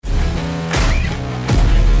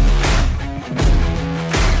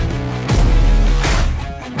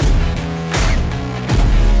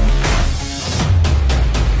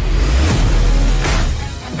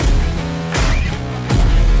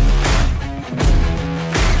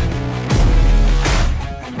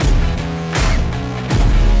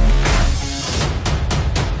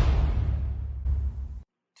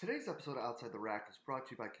Outside the Rack is brought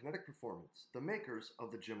to you by Kinetic Performance, the makers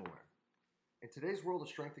of the GymAware. In today's world of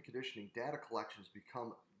strength and conditioning, data collections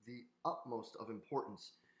become the utmost of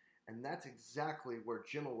importance, and that's exactly where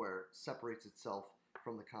GymAware separates itself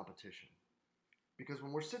from the competition. Because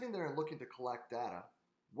when we're sitting there and looking to collect data,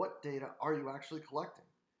 what data are you actually collecting?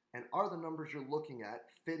 And are the numbers you're looking at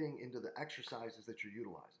fitting into the exercises that you're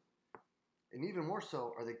utilizing? And even more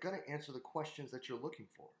so, are they going to answer the questions that you're looking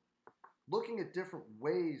for? Looking at different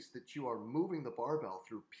ways that you are moving the barbell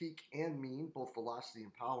through peak and mean, both velocity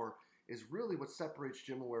and power, is really what separates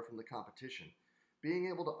GymAware from the competition. Being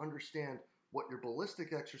able to understand what your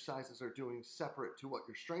ballistic exercises are doing separate to what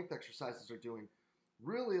your strength exercises are doing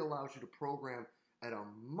really allows you to program at a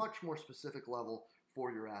much more specific level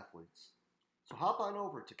for your athletes. So hop on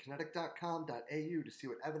over to kinetic.com.au to see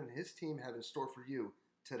what Evan and his team have in store for you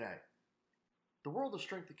today. The world of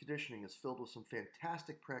strength and conditioning is filled with some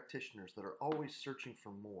fantastic practitioners that are always searching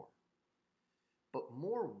for more. But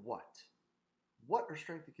more what? What are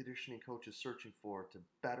strength and conditioning coaches searching for to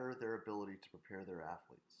better their ability to prepare their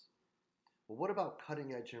athletes? Well, what about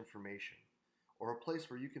cutting-edge information? Or a place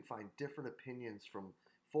where you can find different opinions from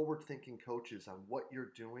forward-thinking coaches on what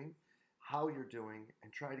you're doing, how you're doing,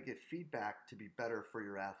 and try to get feedback to be better for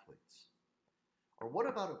your athletes? Or what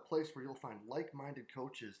about a place where you'll find like-minded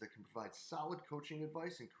coaches that can provide solid coaching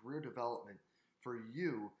advice and career development for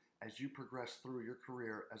you as you progress through your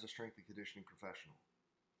career as a strength and conditioning professional?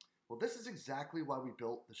 Well, this is exactly why we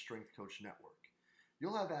built the Strength Coach Network.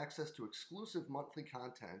 You'll have access to exclusive monthly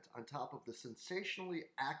content on top of the sensationally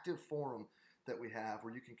active forum that we have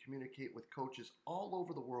where you can communicate with coaches all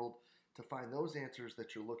over the world to find those answers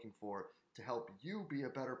that you're looking for to help you be a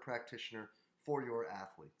better practitioner for your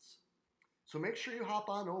athletes. So make sure you hop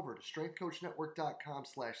on over to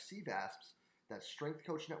strengthcoachnetwork.com/CVASPS, that's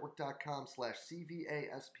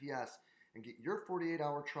strengthcoachnetwork.com/CVASPS, and get your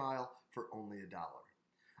 48-hour trial for only $1.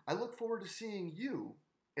 I look forward to seeing you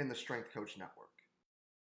in the Strength Coach Network.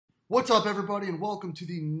 What's up, everybody, and welcome to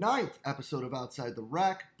the 9th episode of Outside the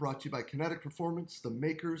Rack, brought to you by Kinetic Performance, the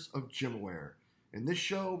makers of GymAware. In this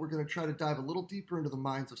show, we're going to try to dive a little deeper into the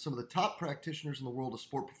minds of some of the top practitioners in the world of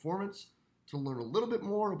sport performance to learn a little bit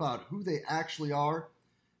more about who they actually are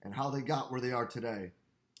and how they got where they are today.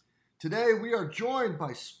 Today, we are joined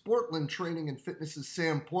by Sportland Training and Fitness's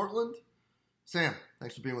Sam Portland. Sam,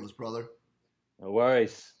 thanks for being with us, brother. No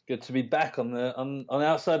worries. Good to be back on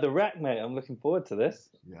Outside the Rack, mate. I'm looking forward to this.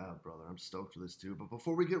 Yeah, brother. I'm stoked for this too. But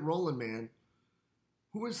before we get rolling, man,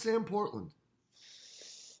 who is Sam Portland?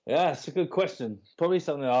 Yeah, it's a good question. Probably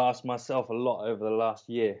something I asked myself a lot over the last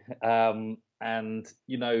year.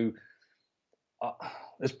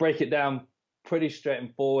 Let's break it down pretty straight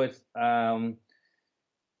and forward.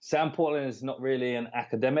 Sam Portland is not really an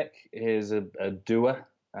academic. He's a doer.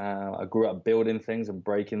 I grew up building things and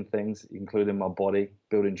breaking things, including my body,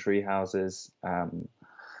 building tree houses, and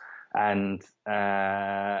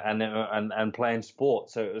playing sport.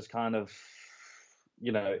 So it was kind of,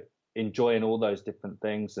 enjoying all those different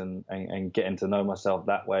things and getting to know myself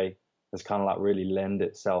that way has kind of like really lend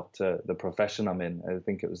itself to the profession I'm in. I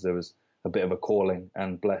think there was a bit of a calling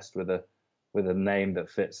and blessed with a name that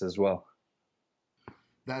fits as well.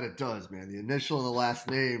 That it does, man. The initial and the last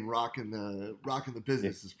name rocking the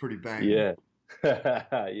business is pretty banging. Yeah.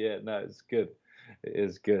 Yeah, no, it's good. It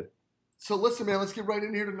is good. So listen, man, let's get right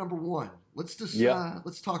in here to number one. Let's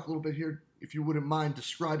talk a little bit here, if you wouldn't mind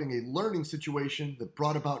describing a learning situation that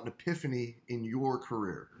brought about an epiphany in your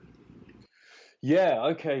career. Yeah,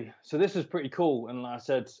 okay. So this is pretty cool. And like I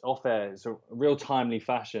said off air, it's a real timely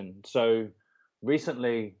fashion. So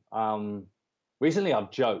recently I've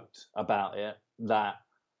joked about it that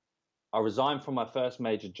I resigned from my first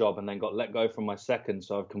major job and then got let go from my second.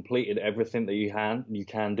 So I've completed everything that you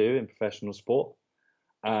can do in professional sport.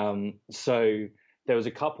 So there was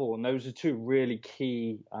a couple, and those are two really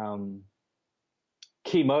key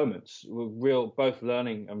moments, both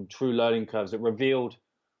learning and true learning curves that revealed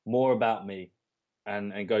more about me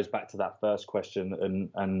and goes back to that first question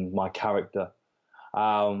and my character.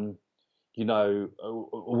 I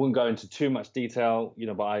wouldn't go into too much detail,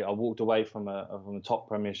 but I walked away from a top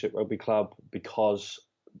Premiership rugby club because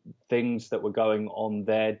things that were going on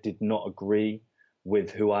there did not agree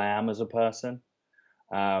with who I am as a person.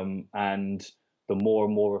 And the more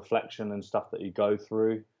and more reflection and stuff that you go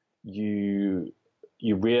through, you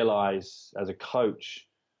realize as a coach,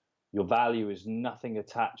 your value is nothing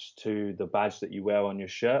attached to the badge that you wear on your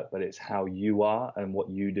shirt, but it's how you are and what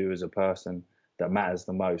you do as a person that matters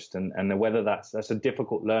the most. And whether that's a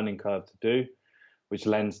difficult learning curve to do, which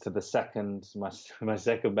lends to my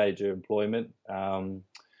second major employment.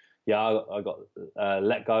 yeah, I got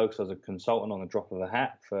let go because I was a consultant on the drop of a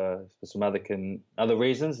hat for some other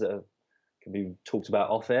reasons that can be talked about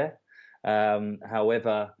off air.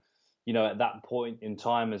 However, you know, at that point in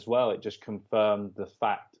time as well, it just confirmed the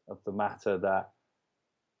fact of the matter that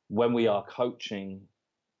when we are coaching,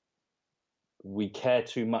 we care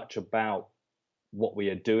too much about what we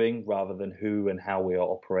are doing rather than who and how we are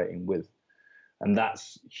operating with. And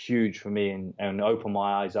that's huge for me, and opened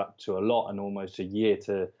my eyes up to a lot. And almost a year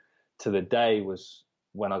to the day was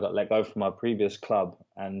when I got let go from my previous club.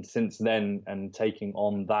 And since then, and taking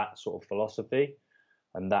on that sort of philosophy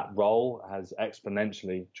and that role has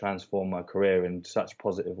exponentially transformed my career in such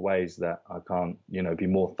positive ways that I can't, you know, be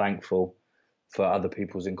more thankful for other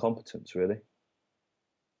people's incompetence, really.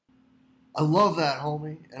 I love that,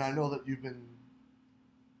 homie, and I know that you've been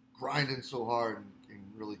grinding so hard and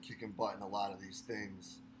really kicking butt in a lot of these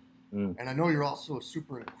things. Mm. And I know you're also a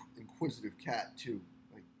super inquisitive cat too.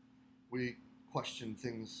 Like, we question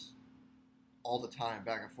things all the time,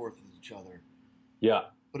 back and forth with each other. Yeah.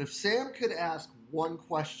 But if Sam could ask one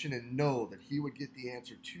question and know that he would get the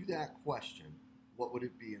answer to that question, what would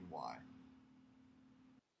it be and why?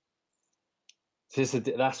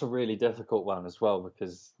 That's a really difficult one as well,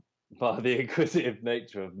 because by the inquisitive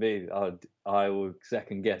nature of me, I will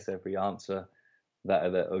second guess every answer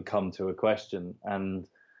that would come to a question. And,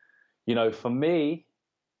 you know, for me,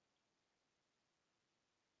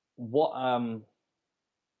 what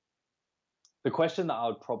the question that I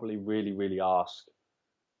would probably really ask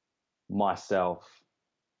myself,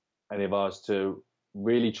 and if I was to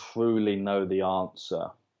really truly know the answer,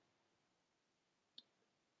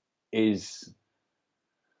 is,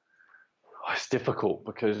 it's difficult,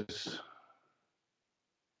 because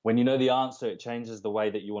when you know the answer, it changes the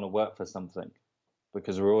way that you want to work for something,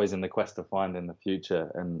 because we're always in the quest of finding the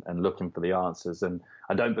future and looking for the answers. And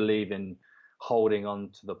I don't believe in holding on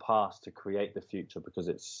to the past to create the future, because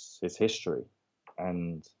it's history,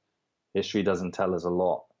 and history doesn't tell us a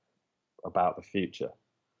lot about the future.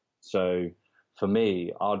 So for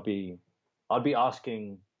me, I'd be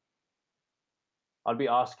asking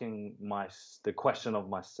the question of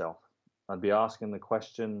myself. I'd be asking the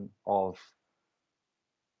question of,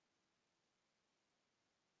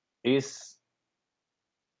 is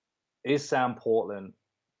Sam Portland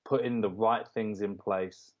putting the right things in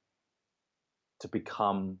place to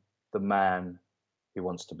become the man he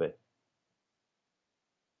wants to be?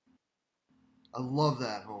 I love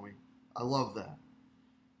that, homie. I love that.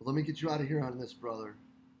 But let me get you out of here on this, brother.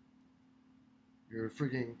 You're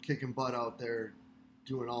freaking kicking butt out there,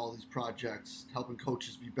 doing all these projects, helping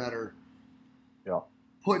coaches be better, Yeah.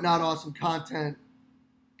 putting out awesome content,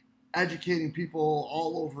 educating people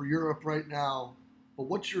all over Europe right now. But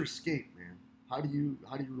what's your escape, man? How do you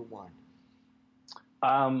rewind?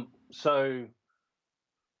 So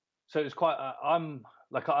it's quite. I'm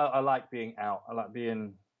like, I like being out. I like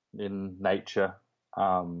being in nature.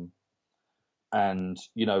 And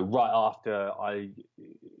you know, right after I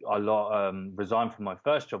resigned from my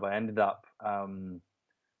first job, I ended up,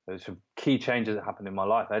 there's some key changes that happened in my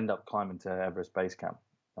life. I ended up climbing to Everest Base Camp,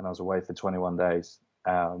 and I was away for 21 days.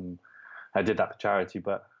 I did that for charity,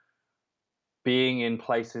 but being in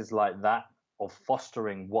places like that, or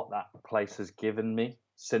fostering what that place has given me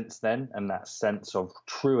since then, and that sense of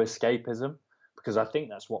true escapism, because I think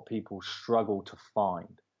that's what people struggle to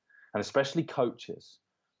find, and especially coaches.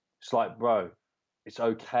 It's like, bro, it's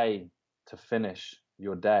okay to finish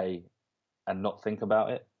your day and not think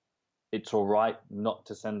about it. It's all right not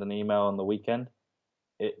to send an email on the weekend.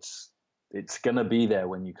 It's gonna be there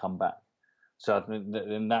when you come back. So I think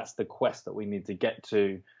and that's the quest that we need to get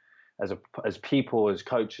to as people, as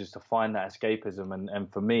coaches, to find that escapism.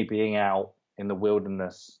 And for me, being out in the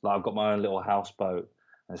wilderness, like, I've got my own little houseboat,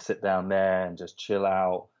 and sit down there and just chill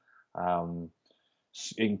out,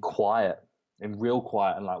 in quiet, in real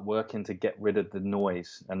quiet, and like working to get rid of the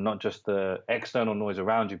noise, and not just the external noise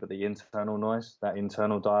around you, but the internal noise, that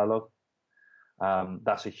internal dialogue.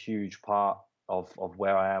 That's a huge part of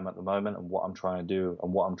where I am at the moment, and what I'm trying to do,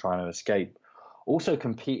 and what I'm trying to escape. Also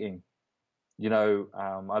competing. You know,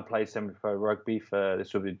 I played semi-pro rugby for,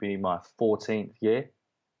 this would be my 14th year,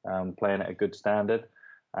 playing at a good standard.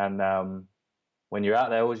 And when you're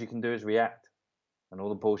out there, all you can do is react, and all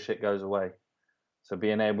the bullshit goes away. So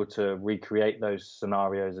being able to recreate those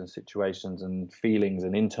scenarios and situations and feelings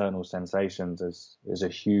and internal sensations is a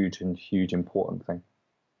huge important thing.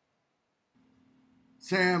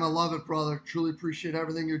 Sam, I love it, brother. Truly appreciate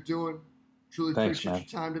everything you're doing. Truly Thanks, appreciate man.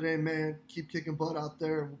 your time today, man. Keep kicking butt out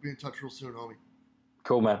there, and we'll be in touch real soon, homie.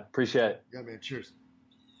 Cool, man. Appreciate it. Yeah, man. Cheers.